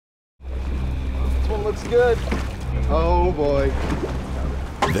looks good. Oh boy.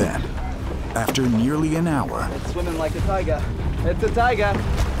 Then, after nearly an hour, It's swimming like a tiger. It's a tiger.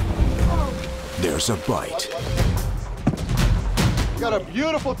 there's a bite. Got a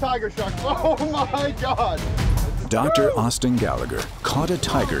beautiful tiger shark. Oh my God. Dr. Austin Gallagher caught a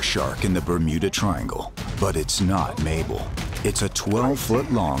tiger shark in the Bermuda Triangle, but it's not Mabel. It's a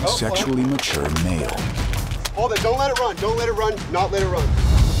 12-foot-long sexually mature male. Hold it, don't let it run. Don't let it run, not let it run.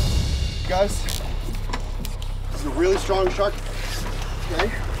 Guys, this is a really strong shark. Okay.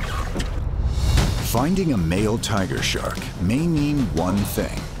 Finding a male tiger shark may mean one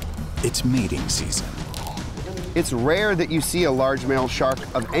thing. It's mating season. It's rare that you see a large male shark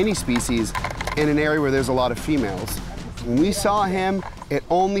of any species in an area where there's a lot of females. When we saw him, it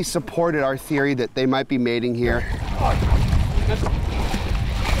only supported our theory that they might be mating here.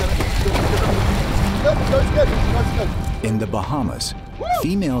 In the Bahamas,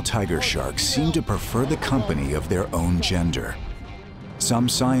 female tiger sharks seem to prefer the company of their own gender. Some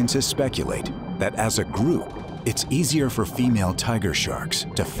scientists speculate that as a group, it's easier for female tiger sharks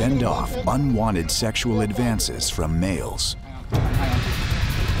to fend off unwanted sexual advances from males.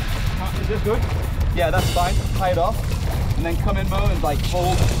 Is this good? Yeah, that's fine. Tie it off. And then come in, Mo, and like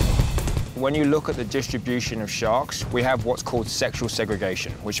hold. When you look at the distribution of sharks, we have what's called sexual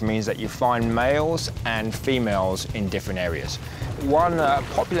segregation, which means that you find males and females in different areas. One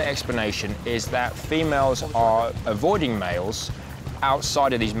popular explanation is that females are avoiding males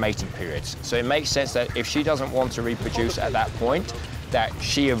outside of these mating periods. So it makes sense that if she doesn't want to reproduce at that point, that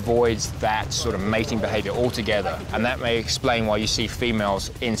she avoids that sort of mating behavior altogether. And that may explain why you see females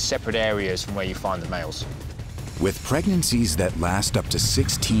in separate areas from where you find the males. With pregnancies that last up to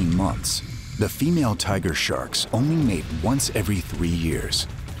 16 months, the female tiger sharks only mate once every 3 years.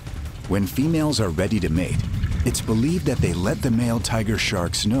 When females are ready to mate, it's believed that they let the male tiger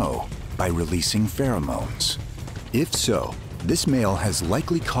sharks know by releasing pheromones. If so, this male has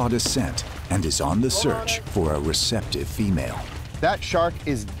likely caught a scent and is on the search for a receptive female. That shark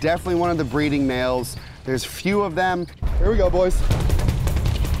is definitely one of the breeding males. There's few of them. Here we go, boys.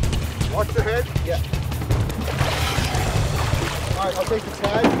 Watch the head. Yeah. All right, I'll take the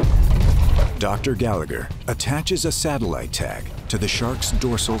tag. Dr. Gallagher attaches a satellite tag to the shark's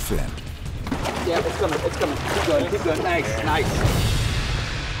dorsal fin. Yeah, it's coming, it's coming. Keep going, keep going. Nice, nice.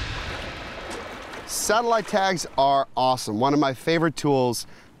 Satellite tags are awesome, one of my favorite tools.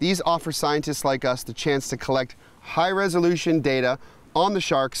 These offer scientists like us the chance to collect high-resolution data on the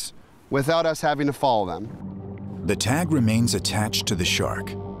sharks without us having to follow them. The tag remains attached to the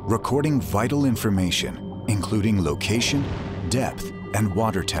shark, recording vital information, including location, depth, and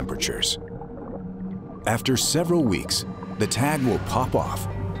water temperatures. After several weeks, the tag will pop off,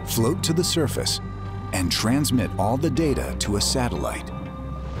 float to the surface, and transmit all the data to a satellite.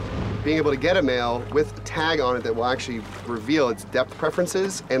 Being able to get a male with a tag on it that will actually reveal its depth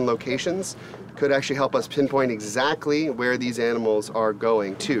preferences and locations could actually help us pinpoint exactly where these animals are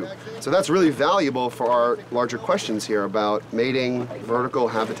going to. So that's really valuable for our larger questions here about mating, vertical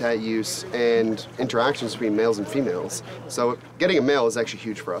habitat use, and interactions between males and females. So getting a male is actually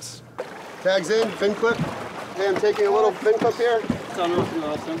huge for us. Tags in, fin clip. Okay, I'm taking a little fin clip here.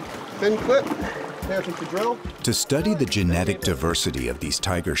 Fin clip. Okay, I'll take the drill. To study the genetic diversity of these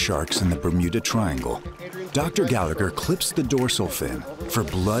tiger sharks in the Bermuda Triangle, Dr. Gallagher clips the dorsal fin for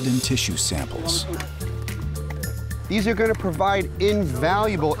blood and tissue samples. These are going to provide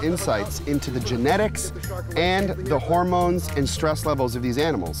invaluable insights into the genetics and the hormones and stress levels of these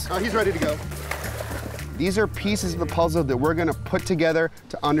animals. He's ready to go. These are pieces of the puzzle that we're going to put together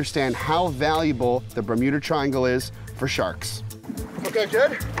to understand how valuable the Bermuda Triangle is for sharks. Okay,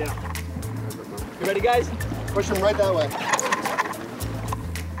 good? Yeah. You ready, guys? Push them right that way.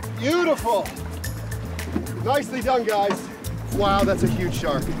 Beautiful. Nicely done, guys. Wow, that's a huge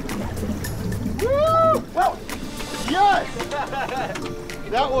shark. Woo! Oh, yes!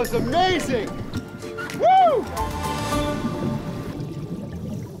 That was amazing. Woo!